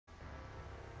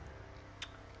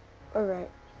Alright.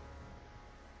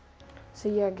 So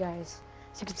yeah, guys.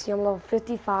 So you can see I'm level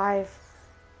 55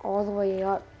 all the way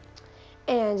up.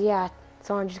 And yeah,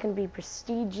 so I'm just going to be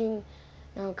prestiging.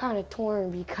 Now I'm kind of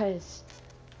torn because,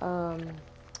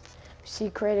 see,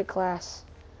 created class.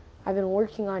 I've been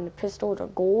working on the pistol to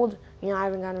gold. You know, I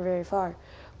haven't gotten very far.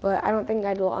 But I don't think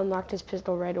I'd unlock this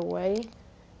pistol right away.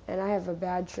 And I have a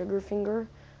bad trigger finger.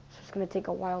 So it's going to take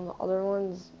a while on the other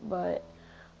ones. But,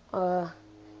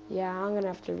 yeah, I'm going to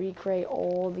have to recreate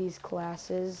all these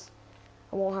classes.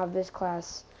 I won't have this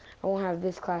class. I won't have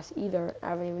this class either. I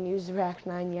haven't even used the Rack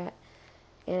 9 yet.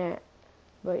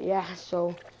 But yeah,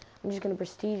 so I'm just going to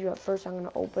prestige. But first I'm going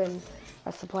to open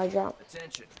a supply drop.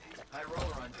 Attention. High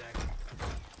roller on deck.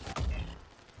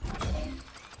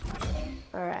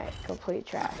 Alright, complete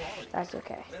trash. That's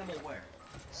okay. Minimal wear.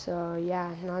 So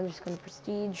yeah, now I'm just gonna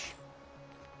prestige.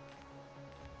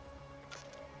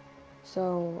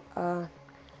 So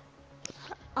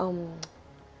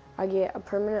I get a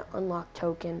permanent unlock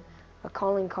token, a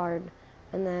calling card,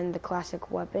 and then the classic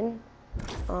weapon.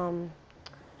 So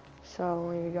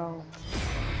here you go.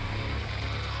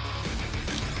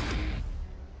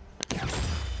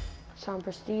 So I'm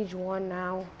prestige 1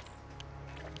 now.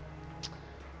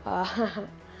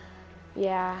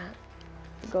 Yeah,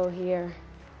 go here.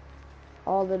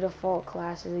 All the default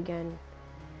classes again.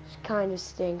 Which kind of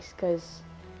stinks because,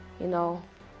 you know,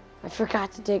 I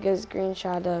forgot to take a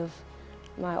screenshot of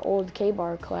my old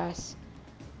K-bar class,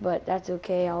 but that's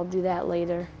okay. I'll do that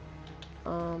later.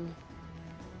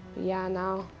 Yeah,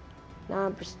 now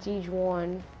I'm prestige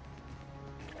 1,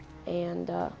 and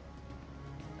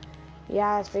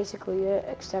yeah, that's basically it.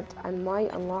 Except I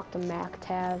might unlock the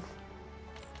MacTav.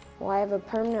 Well, I have a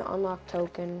permanent unlock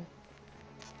token,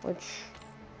 which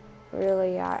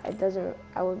really, it doesn't.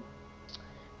 I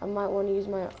might want to use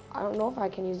my. I don't know if I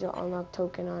can use the unlock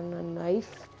token on a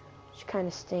knife, which kind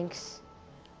of stinks.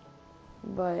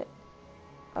 But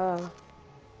I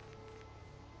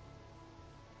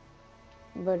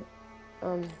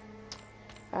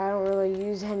don't really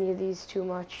use any of these too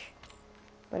much.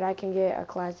 But I can get a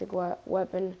classic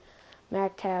weapon,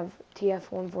 MacTav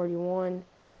TF141,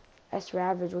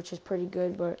 S-Ravage, which is pretty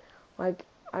good, but like,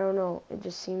 I don't know, it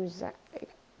just seems that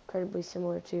incredibly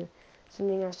similar to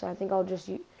something else. So I think I'll just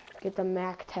get the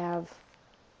MacTav.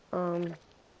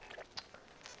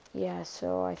 Yeah,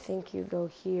 so I think you go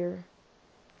here,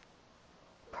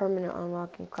 permanent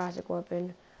unlock and classic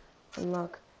weapon,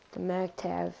 unlock the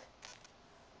MacTav,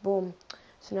 boom.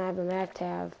 So now I have a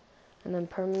MacTav, and then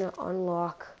permanent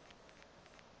unlock.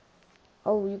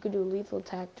 Oh, you could do lethal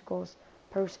tacticals,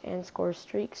 perks, and score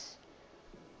streaks.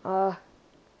 Oh,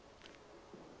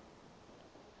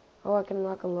 I can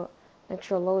unlock an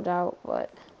extra loadout, but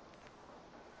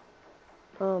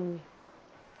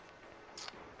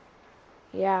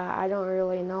yeah, I don't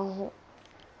really know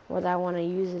what I want to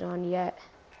use it on yet.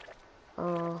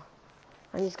 I'm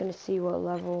just gonna see what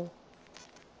level.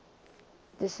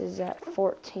 This is at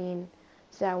 14,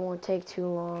 so that won't take too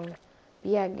long.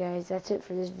 But yeah, guys, that's it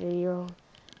for this video.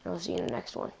 I'll see you in the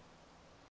next one.